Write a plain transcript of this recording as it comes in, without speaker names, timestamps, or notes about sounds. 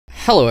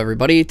Hello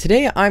everybody,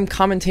 today I'm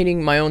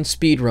commentating my own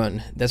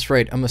speedrun. That's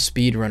right, I'm a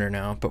speedrunner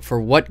now. But for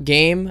what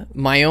game?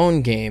 My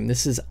own game.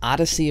 This is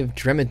Odyssey of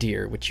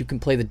Dremid'ir, which you can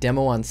play the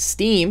demo on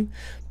Steam.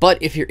 But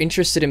if you're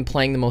interested in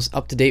playing the most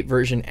up-to-date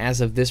version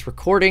as of this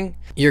recording,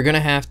 you're gonna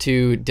have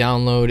to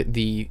download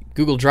the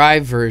Google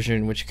Drive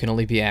version, which can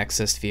only be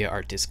accessed via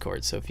our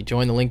Discord. So if you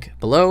join the link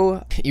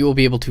below, you will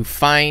be able to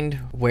find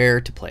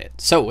where to play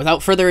it. So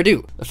without further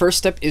ado, the first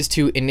step is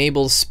to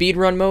enable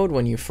speedrun mode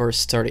when you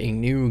first start a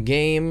new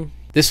game.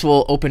 This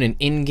will open an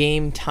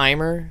in-game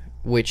timer,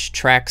 which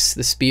tracks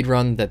the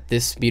speedrun that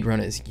this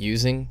speedrun is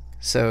using.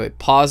 So it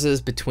pauses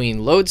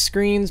between load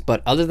screens,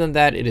 but other than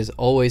that, it is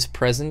always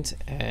present.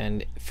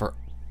 And for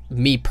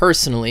me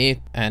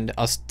personally, and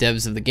us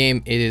devs of the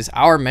game, it is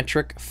our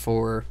metric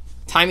for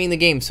timing the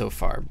game so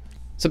far.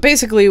 So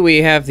basically,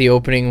 we have the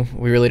opening.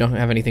 We really don't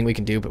have anything we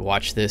can do but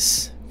watch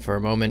this for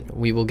a moment.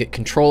 We will get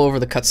control over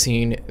the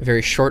cutscene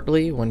very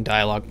shortly. When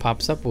dialogue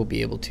pops up, we'll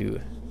be able to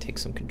take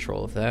some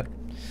control of that.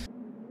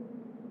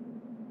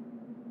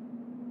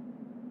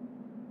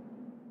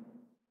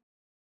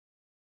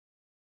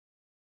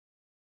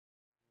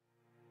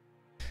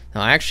 Now,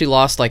 I actually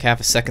lost like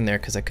half a second there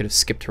because I could have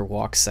skipped her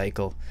walk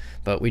cycle,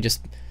 but we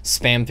just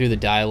spam through the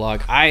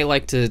dialogue. I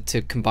like to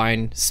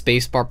combine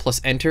spacebar plus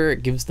enter.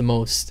 It gives the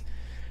most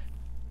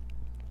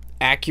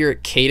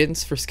accurate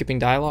cadence for skipping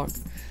dialogue.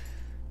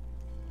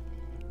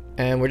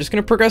 And we're just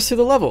going to progress through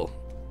the level.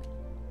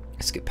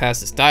 Let's get past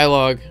this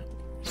dialogue.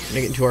 We're going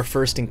to get into our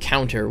first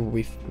encounter where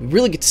we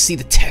really get to see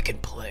the tech in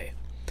play.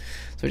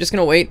 So we're just going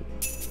to wait.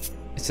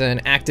 It's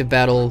an active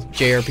battle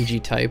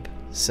JRPG type,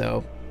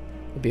 so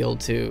we'll be able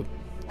to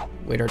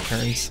wait our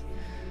turns.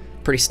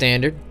 Pretty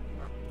standard.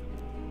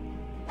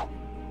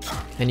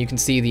 And you can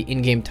see the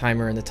in-game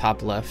timer in the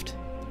top left.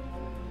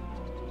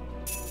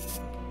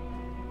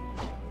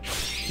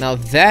 Now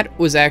that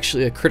was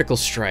actually a critical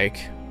strike,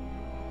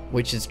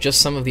 which is just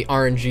some of the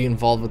RNG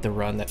involved with the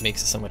run that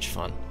makes it so much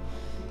fun.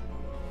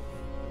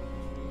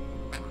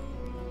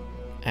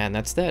 And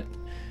that's that.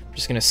 I'm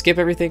just gonna skip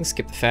everything,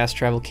 skip the fast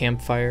travel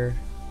campfire.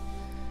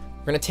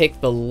 We're going to take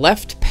the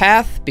left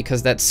path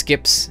because that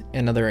skips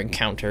another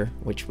encounter,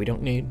 which we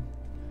don't need.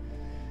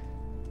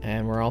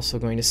 And we're also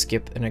going to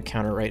skip an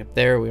encounter right up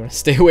there. We want to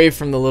stay away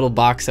from the little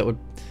box that would,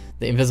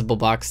 the invisible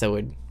box that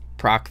would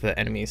proc the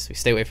enemies. So we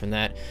stay away from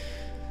that.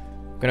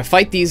 We're going to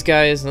fight these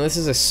guys. Now this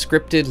is a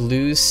scripted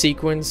lose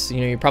sequence. You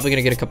know, you're probably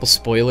going to get a couple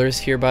spoilers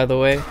here, by the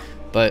way.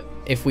 But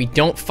if we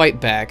don't fight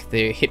back,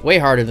 they hit way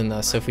harder than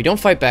us. So if we don't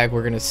fight back,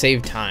 we're going to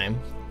save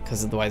time,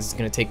 because otherwise it's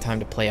going to take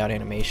time to play out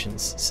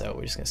animations. So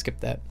we're just going to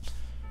skip that.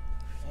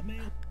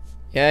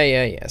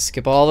 Yeah.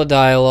 Skip all the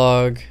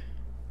dialogue.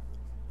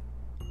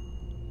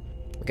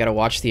 We gotta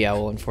watch the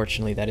owl.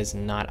 Unfortunately, that is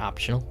not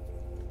optional.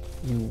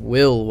 You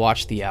will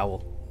watch the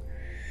owl.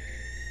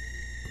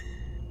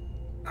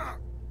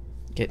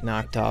 Get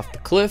knocked off the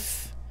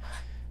cliff.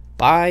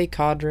 Bye,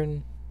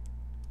 Cadron.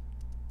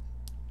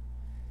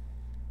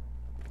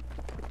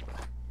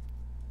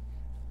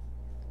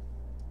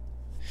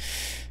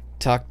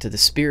 Talk to the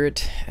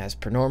spirit, as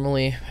per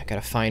normally. I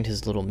gotta find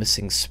his little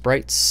missing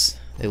sprites.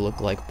 They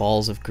look like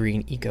balls of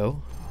green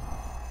eco.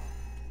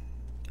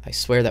 I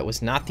swear that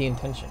was not the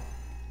intention.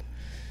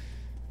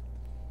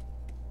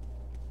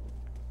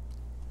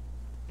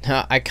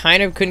 I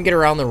kind of couldn't get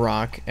around the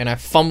rock, and I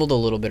fumbled a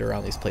little bit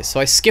around these places. So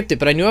I skipped it,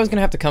 but I knew I was going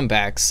to have to come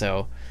back,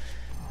 so...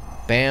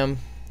 Bam.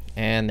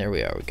 And there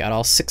we are. We got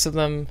all 6 of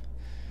them.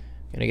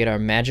 Gonna get our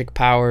magic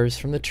powers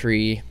from the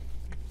tree.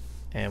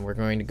 And we're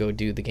going to go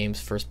do the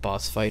game's first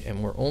boss fight,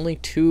 and we're only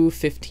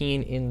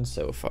 2:15 in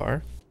so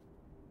far.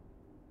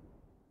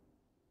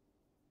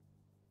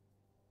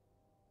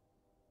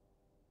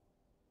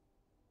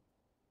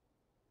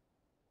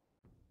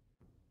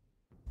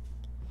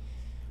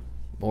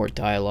 More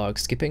dialogue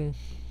skipping.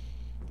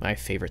 My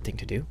favorite thing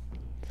to do.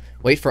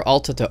 Wait for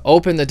Alta to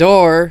open the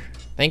door.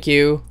 Thank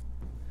you.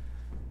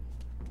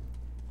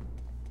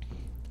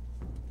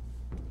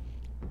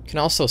 You can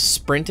also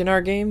sprint in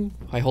our game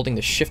by holding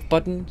the shift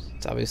button.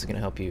 It's obviously going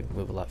to help you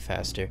move a lot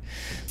faster.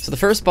 So the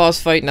first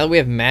boss fight, now that we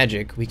have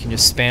magic, we can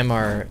just spam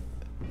our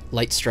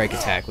light strike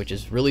attack, which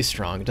is really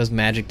strong. It does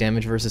magic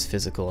damage versus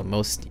physical, and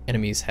most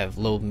enemies have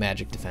low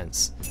magic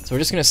defense. So we're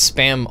just going to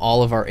spam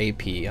all of our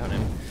AP on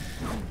him.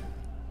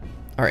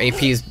 Our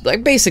AP is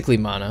like basically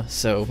mana,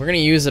 so we're gonna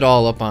use it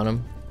all up on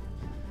him.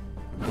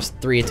 Just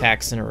 3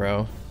 attacks in a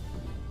row.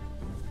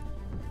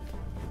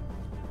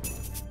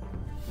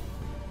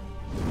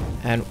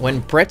 And when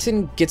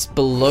Breton gets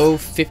below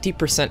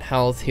 50%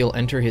 health, he'll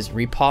enter his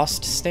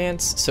riposte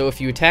stance. So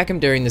if you attack him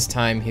during this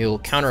time, he'll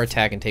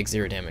counterattack and take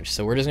 0 damage.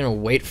 So we're just gonna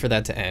wait for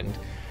that to end.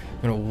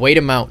 We're gonna wait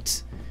him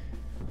out.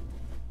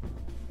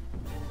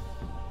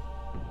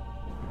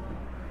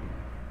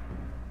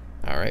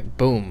 Alright,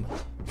 boom.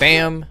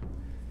 Bam.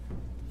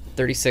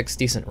 36,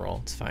 decent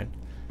roll, it's fine.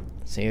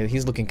 See,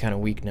 he's looking kind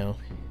of weak now.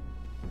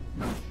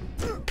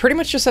 Pretty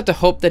much just have to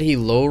hope that he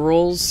low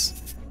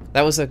rolls.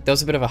 That was a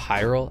bit of a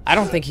high roll. I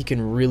don't think he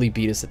can really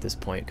beat us at this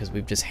point because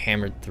we've just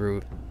hammered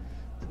through.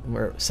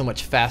 We're so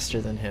much faster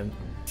than him.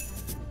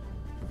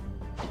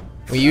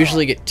 We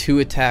usually get 2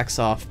 attacks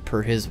off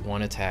per his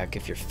 1 attack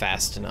if you're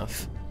fast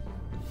enough.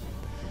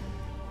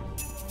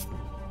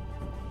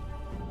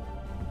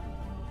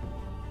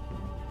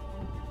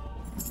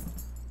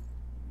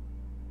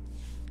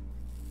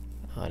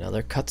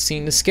 Another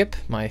cutscene to skip,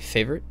 my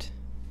favorite.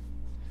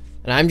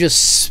 And I'm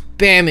just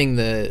spamming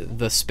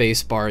the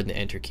space bar and the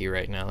enter key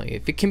right now. Like,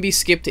 if it can be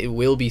skipped, it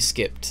will be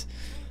skipped.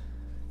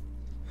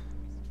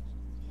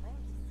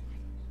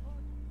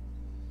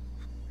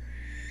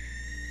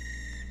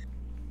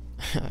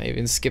 I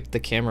even skipped the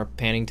camera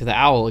panning to the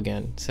owl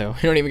again, so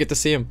I don't even get to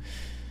see him.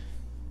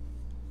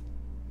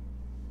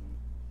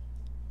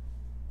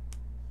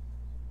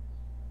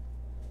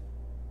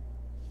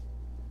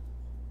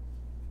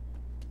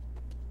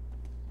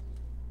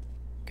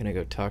 Gonna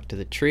go talk to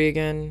the tree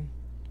again.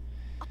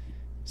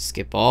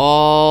 Skip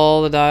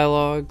all the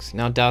dialogues.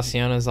 Now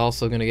Daciana is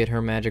also gonna get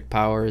her magic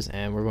powers,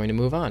 and we're going to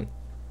move on.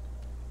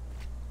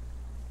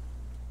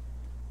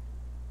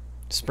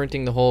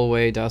 Sprinting the whole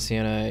way,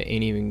 Daciana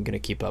ain't even gonna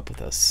keep up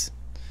with us.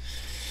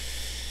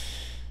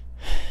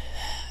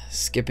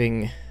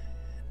 Skipping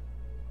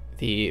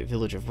the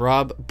village of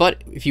Rob.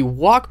 But if you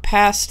walk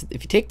past,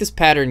 if you take this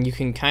pattern, you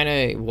can kind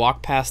of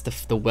walk past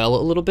the well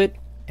a little bit.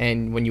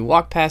 And when you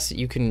walk past it,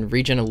 you can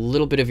regen a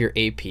little bit of your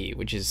AP,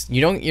 which is,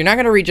 you're not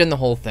going to regen the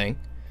whole thing.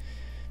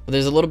 But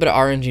there's a little bit of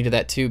RNG to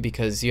that too,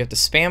 because you have to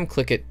spam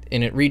click it,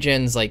 and it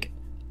regens like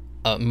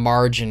a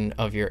margin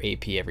of your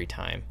AP every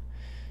time.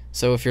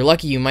 So if you're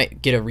lucky, you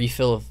might get a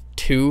refill of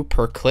 2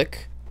 per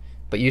click,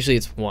 but usually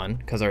it's 1,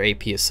 because our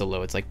AP is so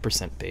low, it's like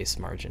 % base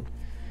margin.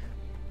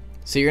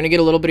 So you're going to get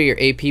a little bit of your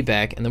AP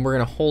back, and then we're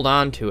going to hold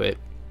on to it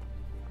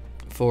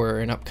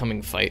for an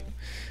upcoming fight.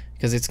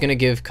 Because it's going to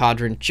give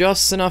Cadron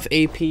just enough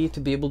AP to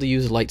be able to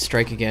use Light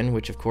Strike again,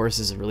 which of course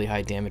is a really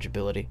high damage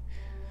ability.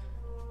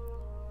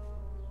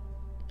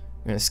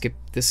 I'm going to skip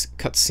this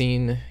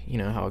cutscene, you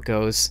know how it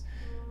goes,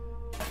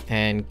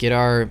 and get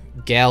our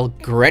gal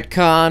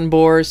Gretka on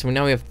board. So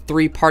now we have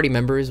 3 party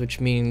members, which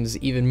means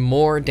even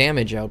more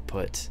damage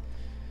output.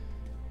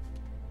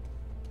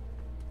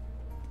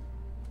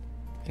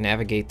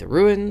 Navigate the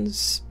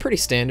ruins. Pretty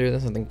standard,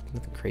 there's nothing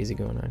crazy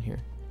going on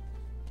here.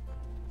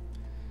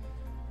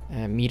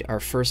 Meet our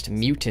first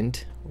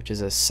mutant, which is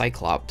a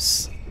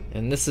Cyclops.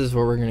 And this is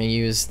where we're going to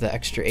use the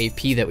extra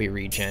AP that we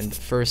regen. But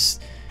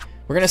first,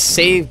 we're going to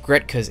save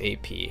Gretka's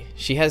AP.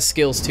 She has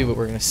skills too, but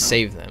we're going to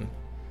save them.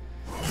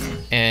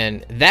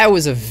 And that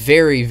was a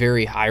very,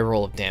 very high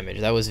roll of damage.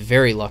 That was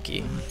very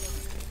lucky.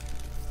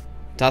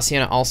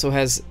 Daciana also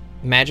has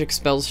magic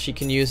spells she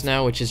can use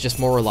now, which is just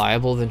more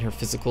reliable than her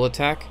physical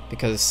attack,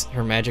 because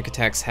her magic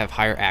attacks have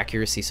higher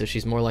accuracy, so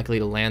she's more likely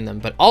to land them.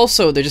 But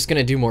also, they're just going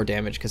to do more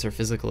damage because her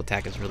physical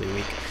attack is really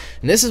weak.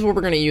 And this is where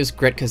we're going to use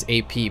Gretka's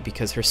AP,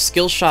 because her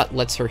skill shot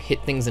lets her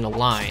hit things in a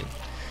line.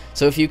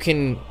 So if you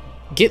can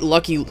get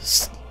lucky,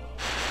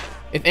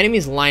 if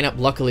enemies line up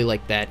luckily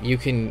like that, you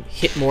can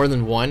hit more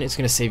than one. It's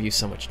going to save you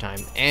so much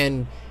time,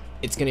 and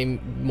it's going to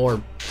be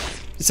more...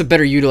 It's a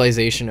better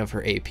utilization of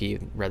her AP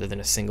rather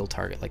than a single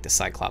target like the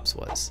Cyclops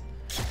was.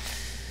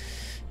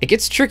 It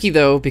gets tricky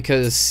though,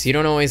 because you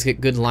don't always get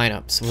good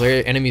lineups.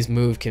 Where enemies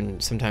move can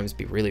sometimes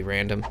be really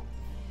random.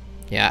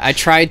 Yeah, I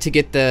tried to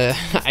get the...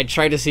 I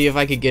tried to see if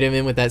I could get him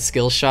in with that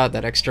skill shot,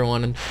 that extra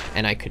one,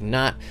 and I could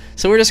not.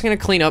 So we're just going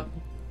to clean up.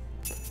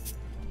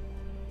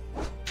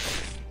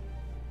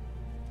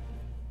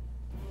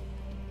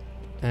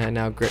 And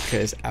now Gretka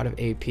is out of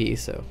AP,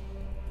 so...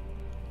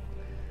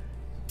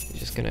 He's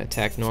just gonna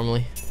attack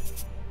normally.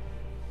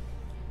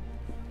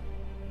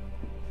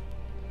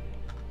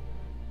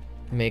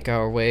 Make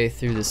our way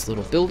through this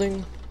little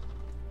building.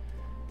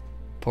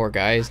 Poor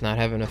guy is not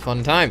having a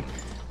fun time.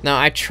 Now,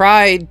 I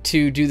tried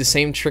to do the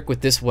same trick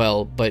with this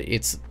well, but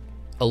it's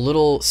a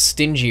little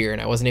stingier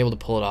and I wasn't able to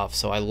pull it off,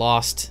 so I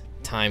lost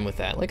time with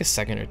that, like a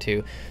second or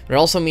two. But it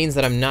also means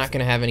that I'm not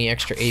gonna have any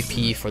extra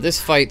AP for this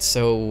fight,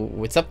 so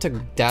it's up to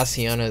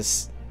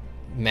Daciana's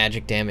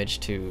magic damage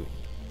to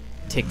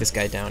take this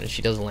guy down, and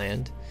she does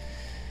land.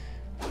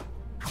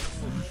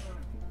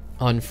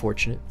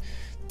 Unfortunate,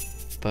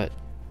 but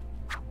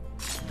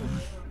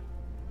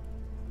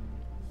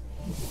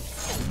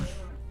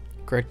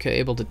Gretka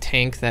able to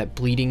tank that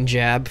bleeding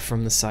jab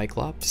from the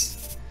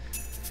Cyclops.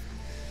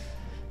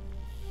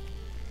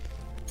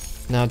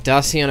 Now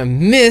Daciana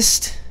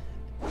missed,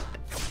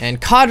 and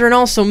Cadron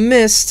also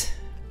missed.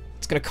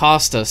 It's gonna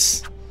cost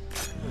us.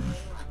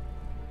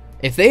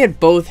 If they had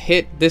both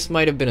hit, this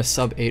might have been a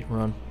sub 8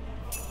 run.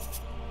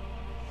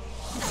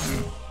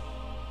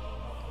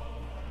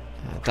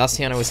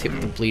 Daciana was hit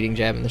with the bleeding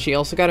jab, and she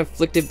also got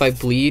afflicted by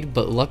bleed,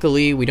 but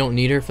luckily we don't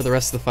need her for the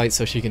rest of the fight,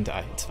 so she can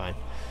die. It's fine.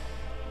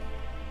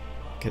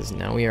 Because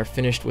now we are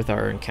finished with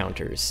our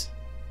encounters.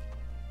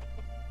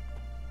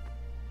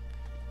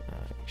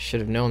 Should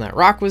have known that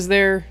rock was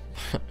there,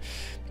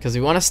 because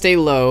we want to stay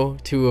low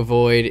to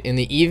avoid, in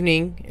the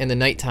evening and the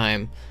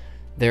nighttime,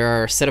 there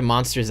are a set of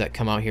monsters that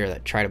come out here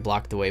that try to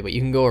block the way, but you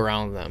can go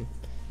around them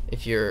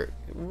if you're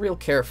real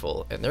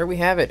careful. And there we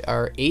have it,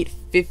 our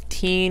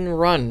 8:15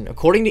 run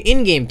according to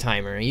in-game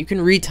timer. You can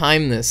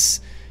retime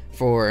this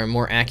for a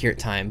more accurate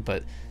time,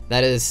 but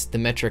that is the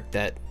metric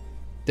that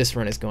this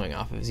run is going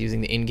off of, is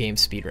using the in-game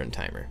speedrun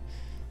timer.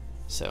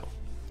 So,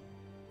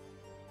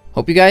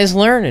 hope you guys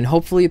learn, and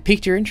hopefully it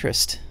piqued your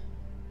interest.